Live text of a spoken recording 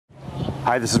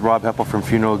Hi, this is Rob Heppell from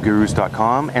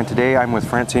FuneralGurus.com, and today I'm with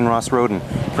Francine Ross Roden.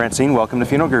 Francine, welcome to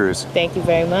Funeral Gurus. Thank you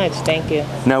very much. Thank you.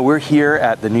 Now, we're here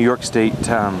at the New York State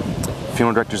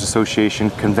Funeral Directors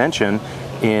Association convention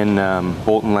in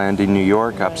Bolton Landing, New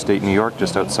York, upstate New York,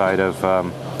 just outside of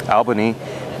Albany.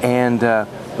 And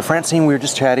Francine, we were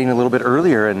just chatting a little bit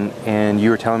earlier, and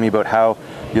you were telling me about how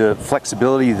the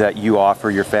flexibility that you offer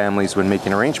your families when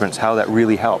making arrangements, how that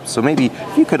really helps. So maybe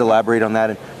if you could elaborate on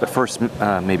that, but first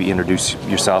maybe introduce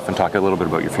yourself and talk a little bit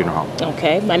about your funeral home.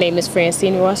 Okay, my name is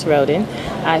Francine Ross Roden.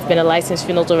 I've been a licensed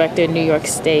funeral director in New York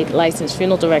State, licensed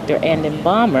funeral director and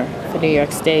embalmer for New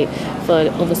York State for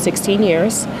over 16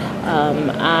 years.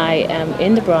 I am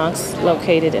in the Bronx,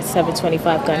 located at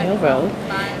 725 Gun Hill Road,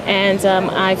 and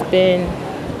I've been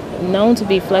known to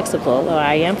be flexible, or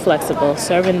I am flexible,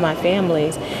 serving my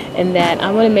families, in that I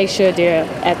want to make sure they're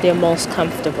at their most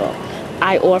comfortable.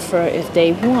 I offer, if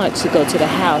they want, to go to the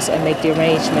house and make the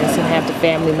arrangements and have the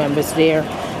family members there.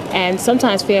 And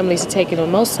sometimes families are taken, or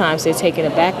most times they're taken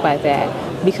aback by that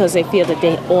because they feel that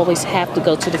they always have to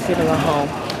go to the funeral home.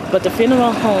 But the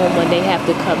funeral home, when they have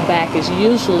to come back, is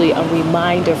usually a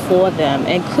reminder for them,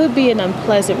 and could be an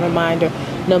unpleasant reminder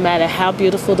no matter how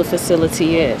beautiful the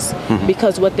facility is.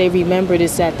 Because what they remembered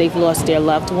is that they've lost their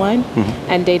loved one,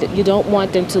 and you don't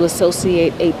want them to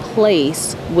associate a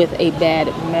place with a bad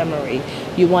memory.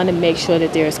 You want to make sure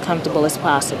that they're as comfortable as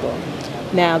possible.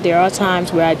 Now, there are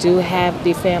times where I do have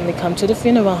the family come to the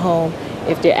funeral home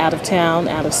if they're out of town,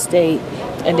 out of state,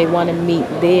 and they want to meet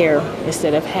there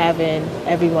instead of having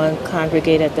everyone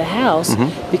congregate at the house,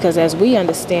 because as we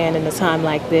understand in a time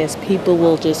like this, people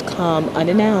will just come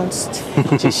unannounced,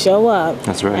 just show up.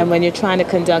 That's right. And when you're trying to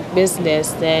conduct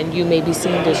business, then you may be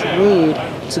seen as rude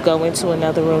to go into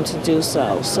another room to do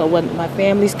so. So when my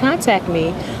families contact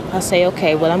me, I'll say,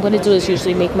 okay, what I'm going to do is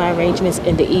usually make my arrangements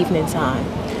in the evening time.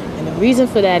 And the reason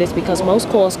for that is because most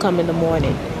calls come in the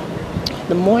morning.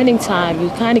 The morning time,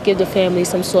 you kind of give the family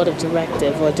some sort of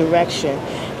directive or direction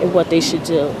in what they should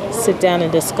do. Sit down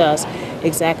and discuss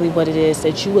exactly what it is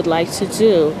that you would like to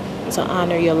do to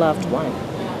honor your loved one.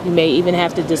 You may even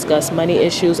have to discuss money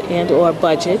issues and or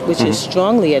budget, which is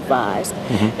strongly advised.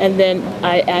 And then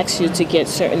I ask you to get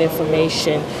certain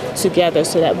information together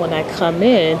so that when I come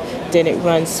in, then it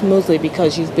runs smoothly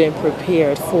because you've been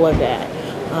prepared for that.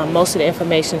 Most of the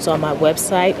information is on my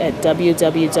website at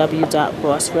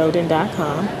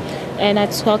www.rossroden.com. And I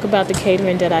talk about the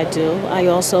catering that I do. I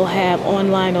also have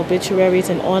online obituaries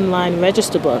and online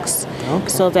register books,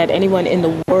 so that anyone in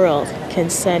the world can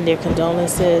send their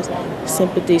condolences,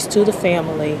 sympathies to the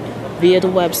family via the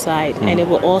website, and it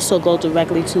will also go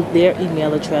directly to their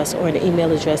email address or the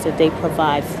email address that they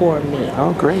provide for me.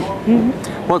 Oh, great.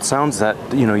 Well, it sounds that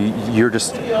you're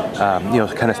just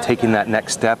kind of taking that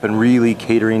next step and really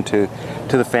catering to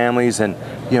the families. And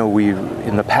we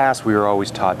in the past we were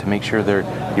always taught to make sure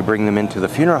you bring them into the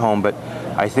funeral home, but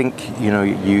I think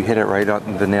you hit it right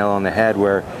on the nail on the head,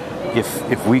 where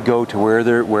if we go to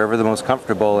wherever they're most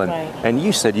comfortable, and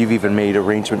you said you've even made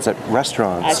arrangements at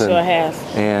restaurants. I sure have.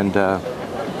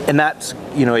 And that's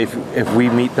if we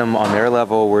meet them on their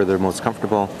level where they're most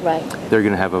comfortable, they're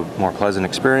going to have a more pleasant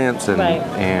experience,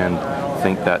 and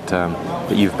think that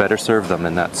you've better served them,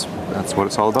 and that's what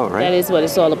it's all about, right? That is what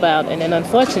it's all about. And then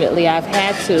unfortunately, I've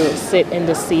had to sit in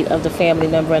the seat of the family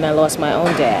member, and I lost my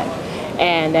own dad.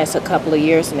 And that's a couple of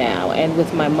years now. And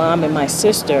with my mom and my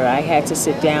sister, I had to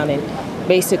sit down and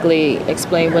basically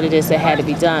explain what it is that had to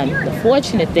be done. The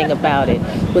fortunate thing about it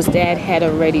was Dad had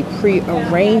already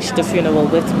pre-arranged the funeral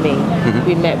with me.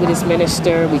 We met with his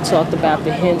minister. We talked about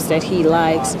the hymns that he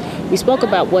likes. We spoke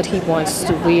about what he wants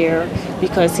to wear,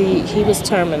 because he was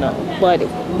terminal. But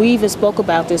we even spoke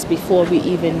about this before we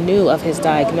even knew of his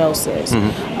diagnosis.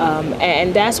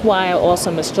 And that's why I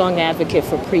also am a strong advocate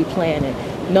for pre-planning.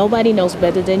 Nobody knows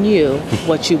better than you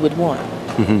what you would want.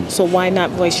 So why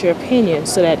not voice your opinion,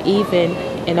 so that even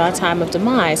in our time of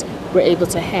demise, we're able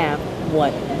to have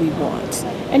what we want.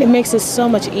 And it makes it so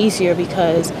much easier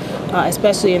because,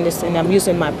 especially in this, and I'm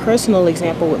using my personal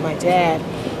example with my dad,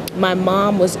 my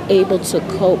mom was able to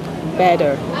cope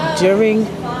better during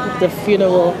the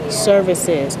funeral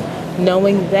services,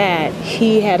 knowing that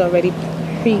he had already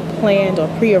pre-planned or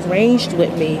pre-arranged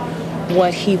with me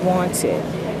what he wanted.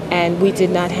 And we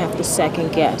did not have to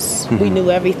second guess. We knew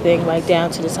everything, right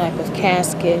down to the type of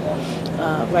casket,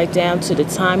 right down to the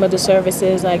time of the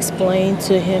services. I explained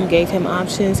to him, gave him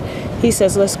options. He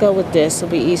says, let's go with this.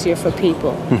 It'll be easier for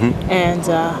people. And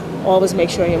always make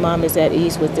sure your mom is at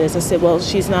ease with this. I said, well,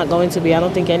 she's not going to be. I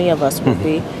don't think any of us will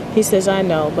be. He says, I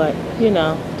know, but,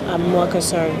 I'm more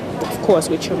concerned, of course,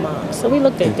 with your mom. So we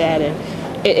looked at that, and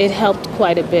it helped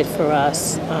quite a bit for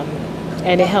us.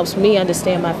 And it helps me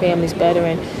understand my families better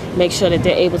and make sure that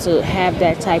they're able to have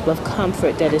that type of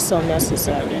comfort that is so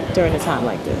necessary during a time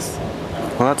like this.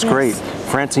 Well, that's great.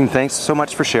 Francine, thanks so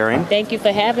much for sharing. Thank you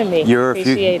for having me. You're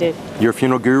Appreciate it. You're a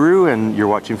funeral guru, and you're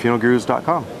watching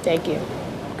FuneralGurus.com. Thank you.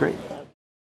 Great.